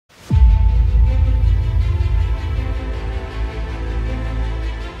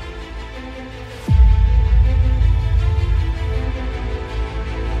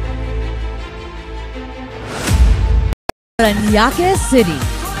Parañaque City.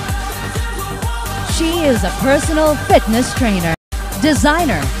 She is a personal fitness trainer.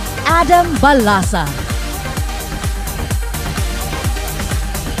 Designer, Adam Balasa.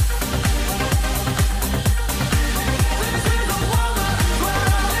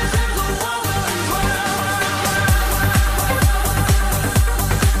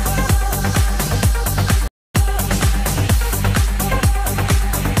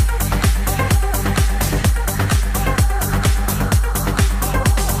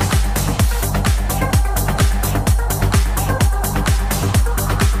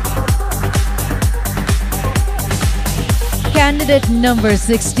 Candidate number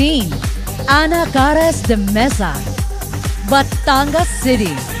 16, Ana Caras de Mesa, Batangas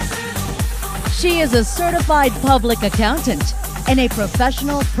City. She is a certified public accountant and a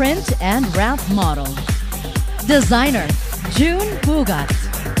professional print and ramp model. Designer, June Pugat.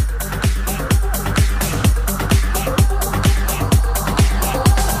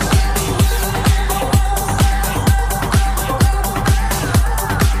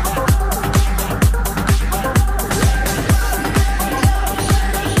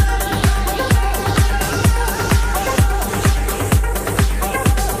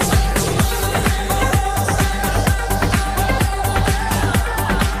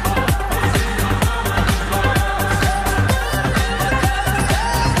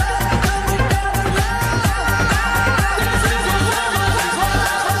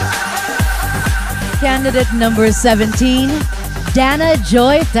 Candidate number 17, Dana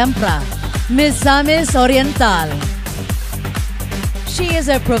Joy Tempra, Misamis Oriental. She is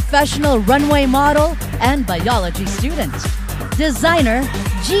a professional runway model and biology student. Designer,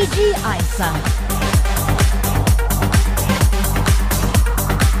 Gigi Isa.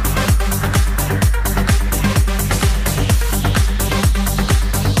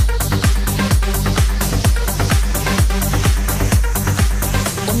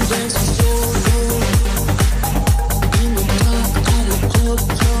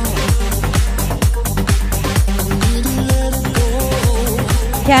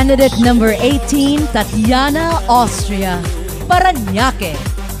 Candidate number 18, Tatiana Austria, Parañaque.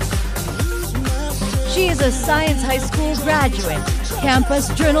 She is a Science High School graduate, campus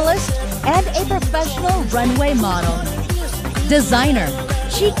journalist, and a professional runway model. Designer,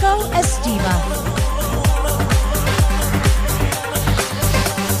 Chico Estiva.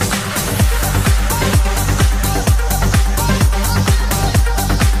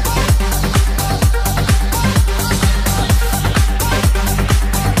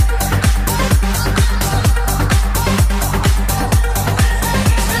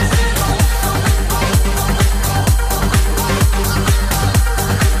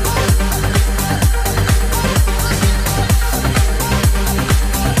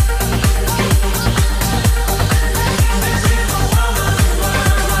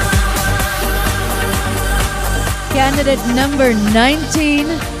 Candidate number 19,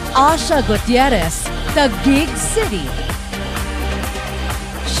 Asha Gutierrez, Taguig City.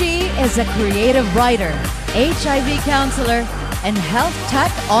 She is a creative writer, HIV counselor, and health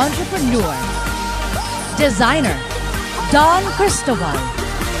tech entrepreneur. Designer, Don Cristobal.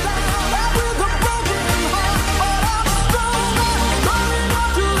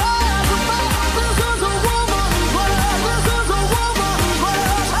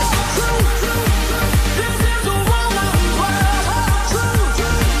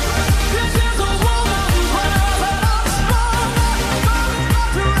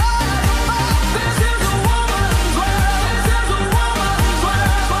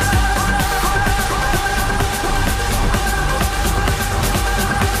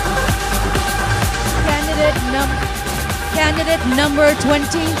 Candidate number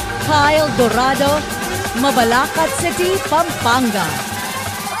 20, Kyle Dorado, Mabalacat City, Pampanga.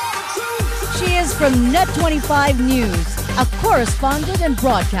 She is from Net25 News, a correspondent and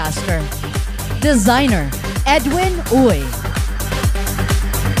broadcaster. Designer, Edwin Uy.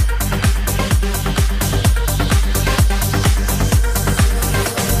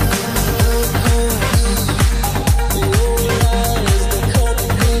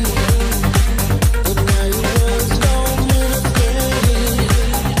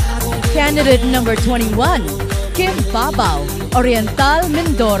 Candidate number 21, Kim Babao, Oriental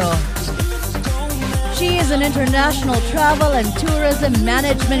Mindoro. She is an international travel and tourism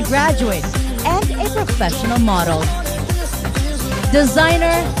management graduate and a professional model.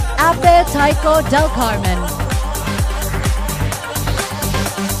 Designer, Ape Taiko Del Carmen.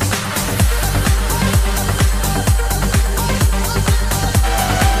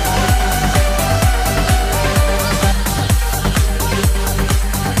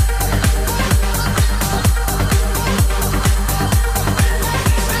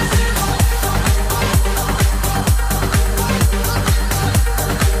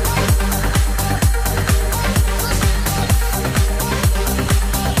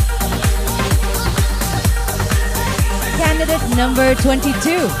 number 22,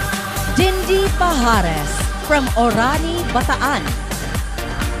 Dindy Pajares from Orani, Bataan.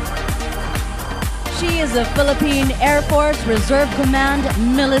 She is a Philippine Air Force Reserve Command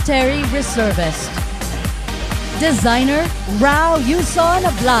military reservist. Designer, Rao Yuson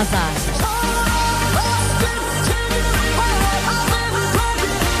Blaza.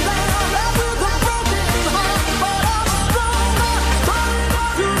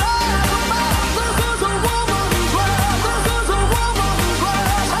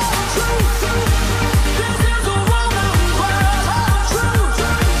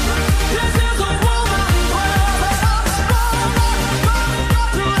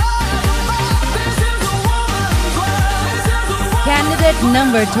 Candidate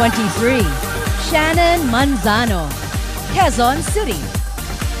number 23, Shannon Manzano, Quezon City.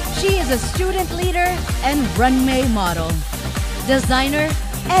 She is a student leader and runway model. Designer,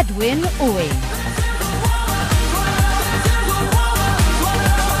 Edwin Uy.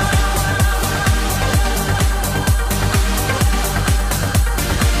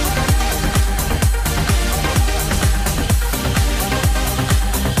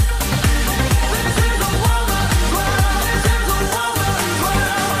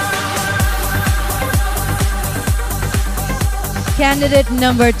 Candidate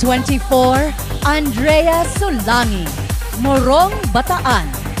number 24, Andrea Sulangi, Morong, Bataan.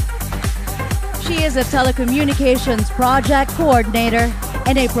 She is a telecommunications project coordinator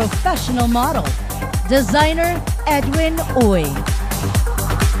and a professional model. Designer, Edwin Uy.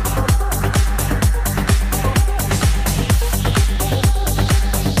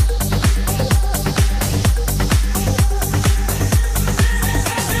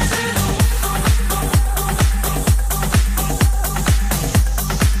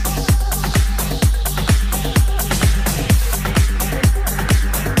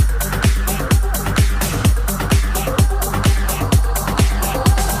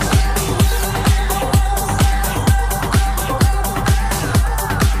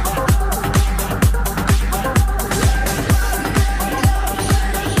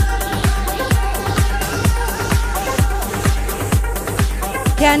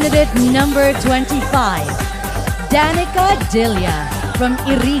 Candidate number 25, Danica Dilia from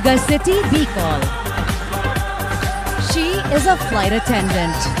Iriga City, Bicol. She is a flight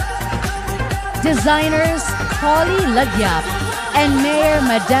attendant. Designers, Holly Lagyap and Mayor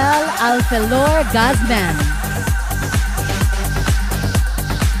Madal Alfelor Gazman.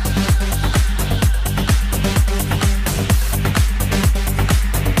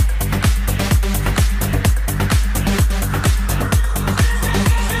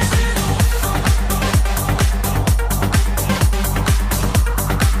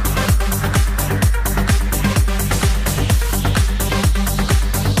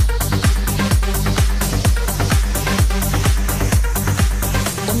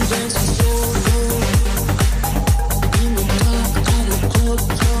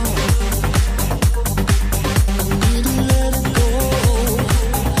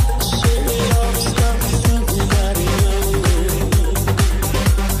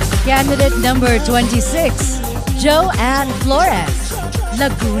 Candidate number 26, Joanne Flores,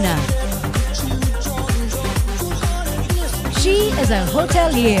 Laguna. She is a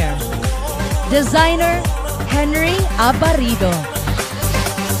hotelier. Designer, Henry Abarido.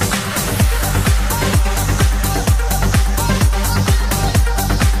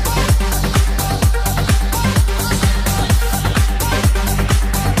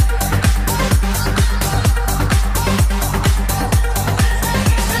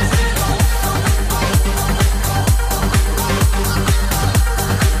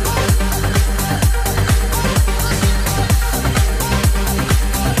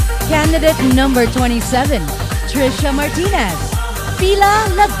 Candidate number 27, Trisha Martinez, Fila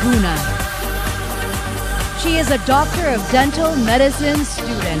Laguna. She is a Doctor of Dental Medicine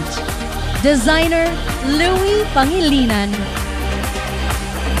student. Designer, Louis Pangilinan.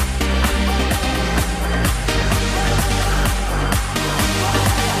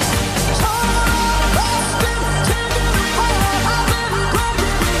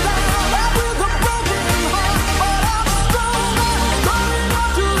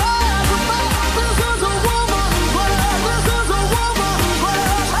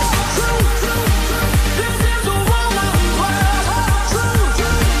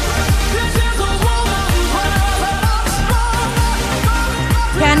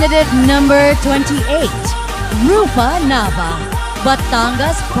 Candidate number 28, Rupa Nava,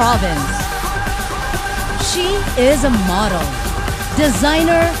 Batangas Province. She is a model.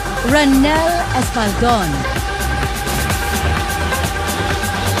 Designer, Ranel Espaldon.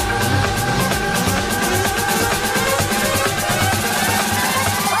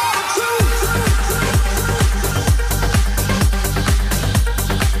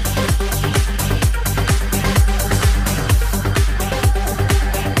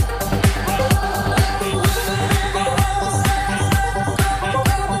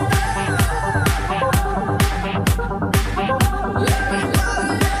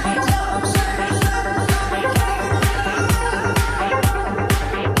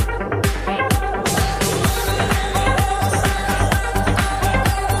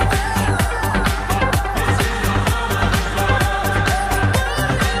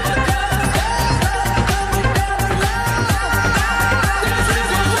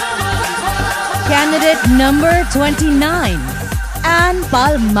 Candidate number 29, Ann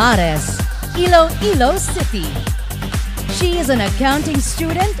Palmares, Iloilo City. She is an accounting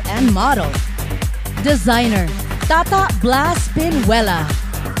student and model. Designer, Tata Blas Pinuela.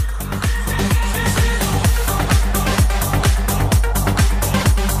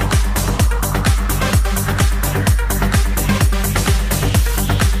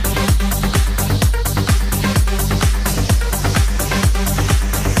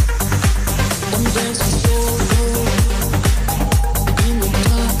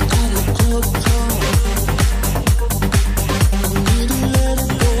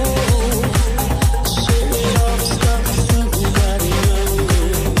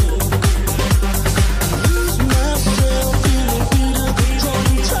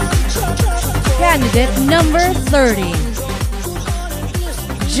 Candidate number 30,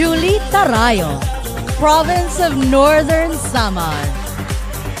 Julie Tarayo, Province of Northern Samar.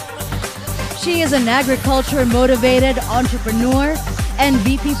 She is an agriculture-motivated entrepreneur and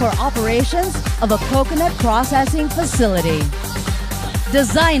VP for operations of a coconut processing facility.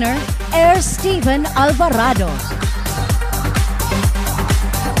 Designer, Air Steven Alvarado.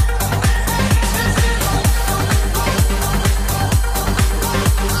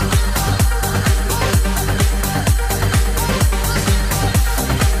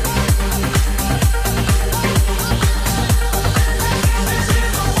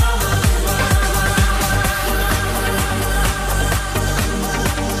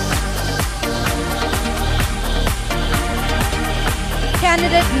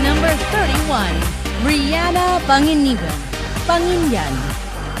 Candidate number 31, Rihanna Panginiban, Panginyan,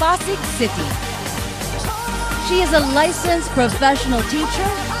 Pasig City. She is a licensed professional teacher,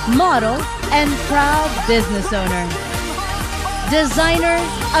 model, and proud business owner. Designer,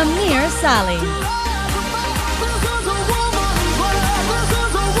 Amir Saleh.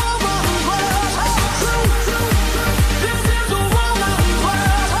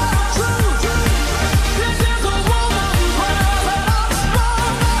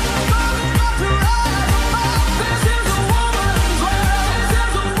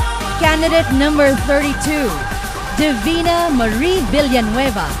 Candidate number 32, Divina Marie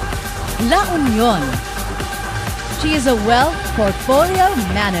Villanueva, La Union. She is a wealth portfolio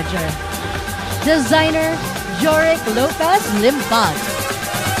manager. Designer, Joric Lopez Limpag.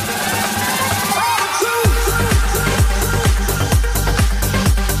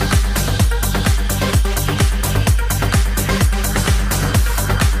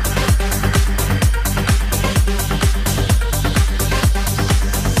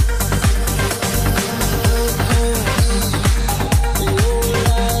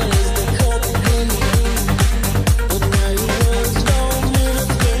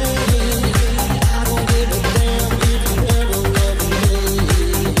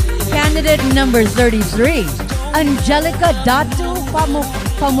 Candidate number 33, Angelica Datu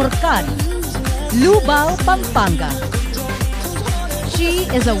Pamurkan, Lubao, Pampanga. She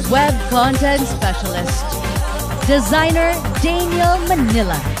is a web content specialist. Designer, Daniel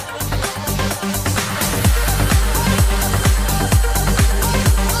Manila.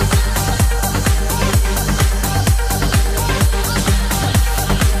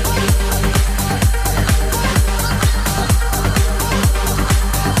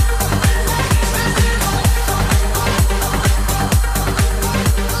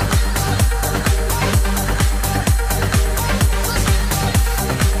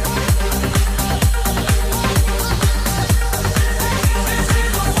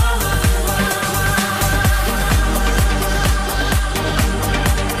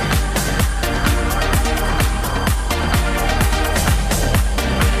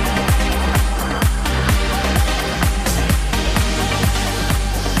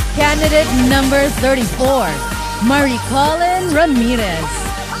 Candidate number 34, Marie Colin Ramirez,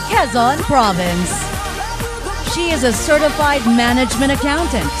 Quezon Province. She is a certified management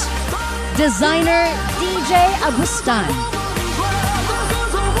accountant. Designer, DJ Agustan.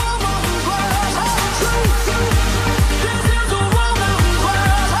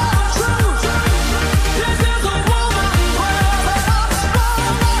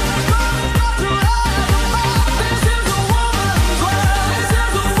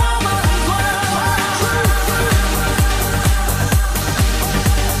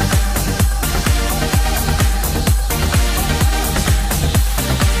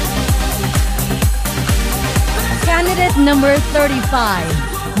 Candidate number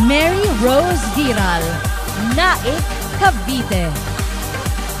 35, Mary Rose Giral, Naik, Cavite.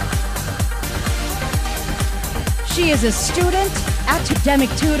 She is a student, academic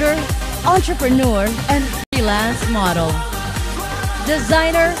tutor, entrepreneur, and freelance model.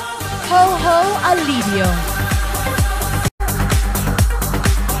 Designer, Jojo Alidio.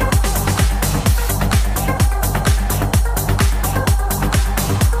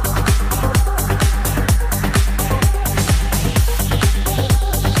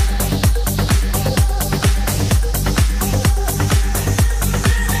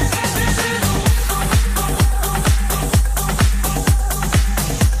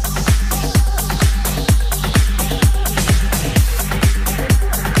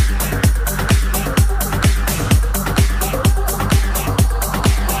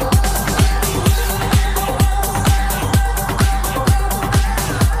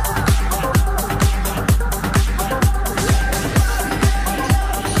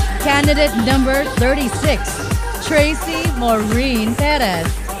 Candidate number 36, Tracy Maureen Perez,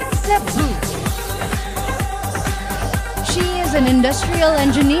 Cebu. She is an industrial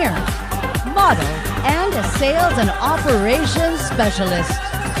engineer, model, and a sales and operations specialist.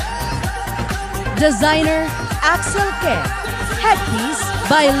 Designer Axel K. Headpiece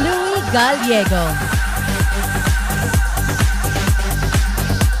by Louis Gallego.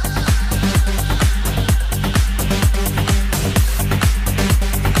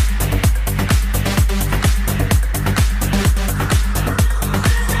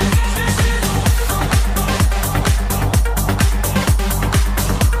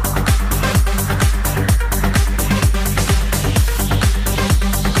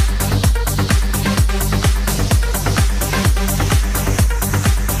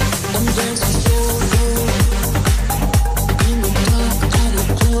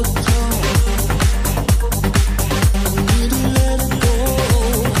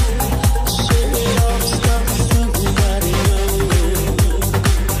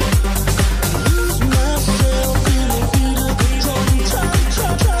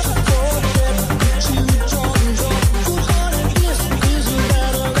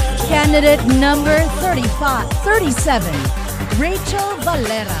 Candidate number 37, Rachel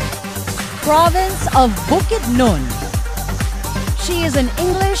Valera, province of Bukidnon. She is an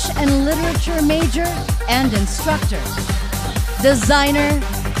English and literature major and instructor. Designer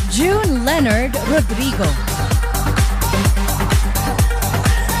June Leonard Rodrigo.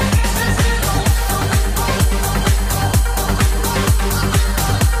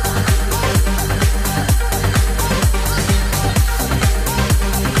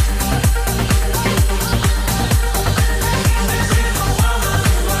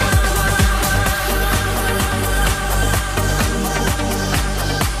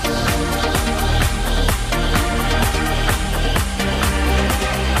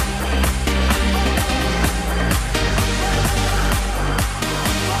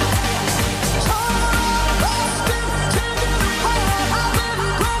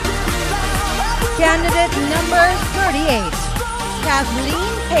 Candidate number 38,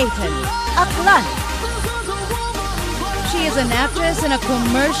 Kathleen Payton, Aklan. She is an actress and a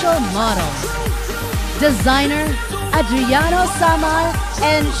commercial model. Designer Adriano Samar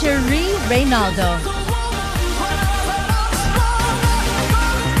and Cherie Reynaldo.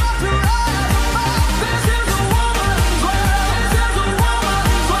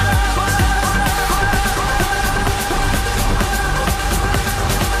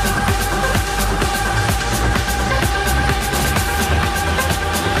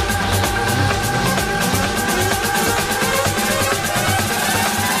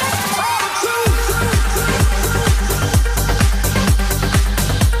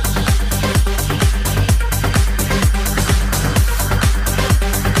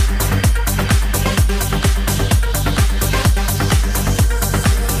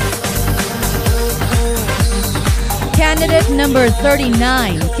 Candidate number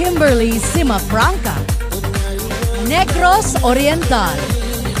 39, Kimberly Simafranca, Negros Oriental.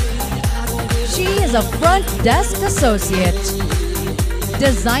 She is a front desk associate.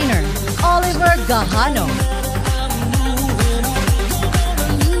 Designer Oliver Gahano.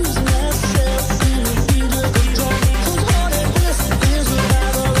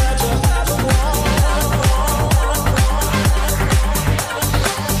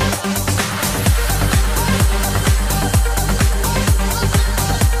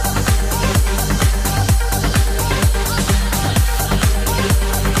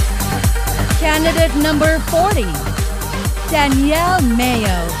 Candidate number 40, Danielle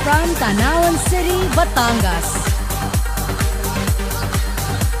Mayo from Tanawan City, Batangas.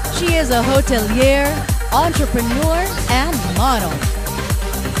 She is a hotelier, entrepreneur, and model.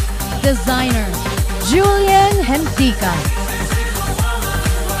 Designer Julian Hentica.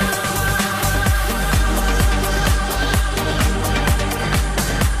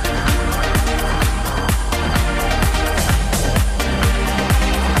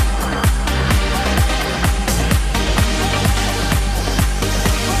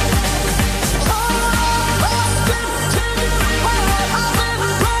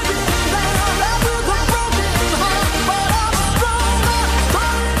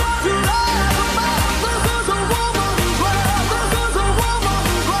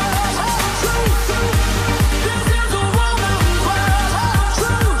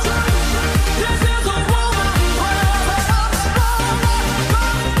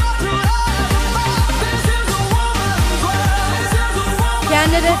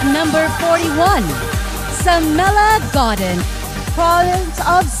 Candidate number 41, Samela Godin, province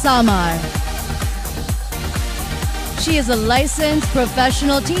of Samar. She is a licensed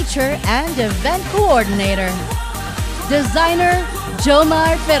professional teacher and event coordinator. Designer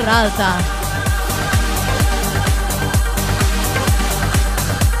Jomar Peralta.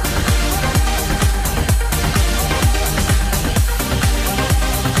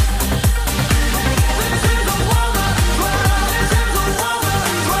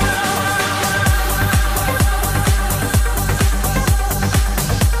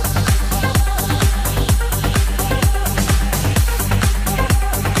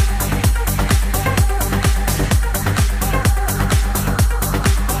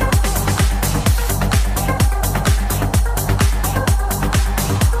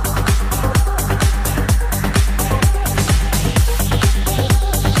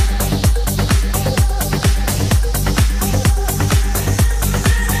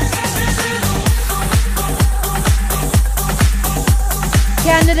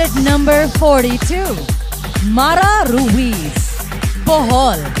 Candidate number 42, Mara Ruiz,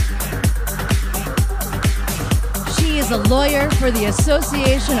 Bohol. She is a lawyer for the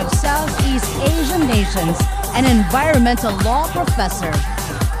Association of Southeast Asian Nations and environmental law professor.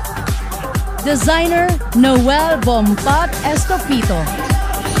 Designer Noel Bompat Estopito.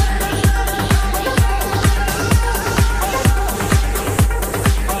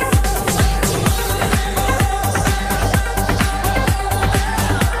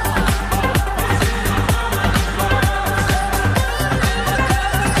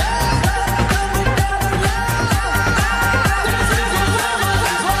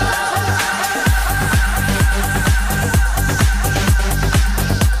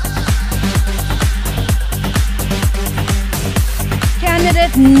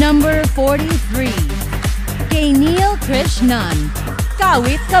 Candidate number 43, Kainil Krishnan,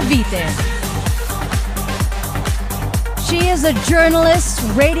 Kawit, Cavite. She is a journalist,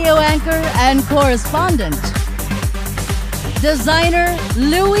 radio anchor, and correspondent. Designer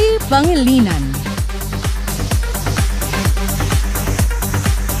Louis Pangilinan.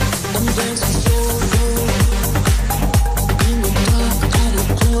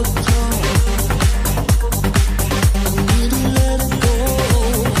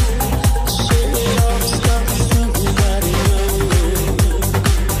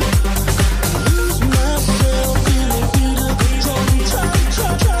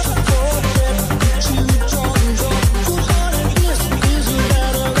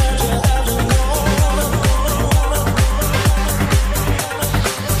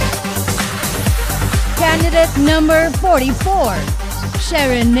 Candidate number 44,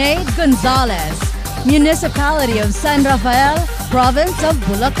 Sherenade Gonzalez, Municipality of San Rafael, Province of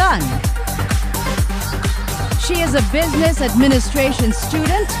Bulacan. She is a business administration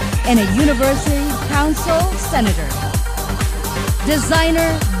student and a university council senator.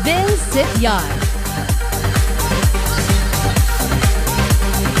 Designer Vince Sityar.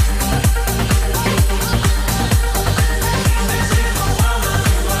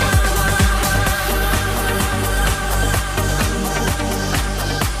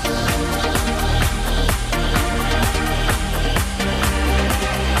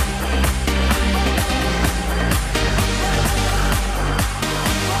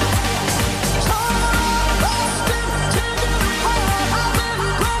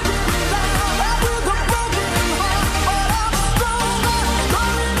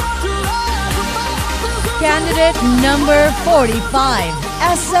 Candidate number 45,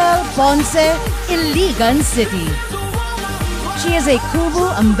 Esel Ponce, Iligan City. She is a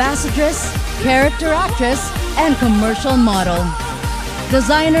Kubu ambassadress, character actress, and commercial model.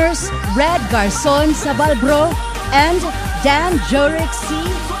 Designers Red Garcon Sabalbro and Dan Joric C.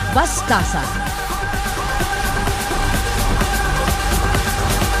 Bastasa.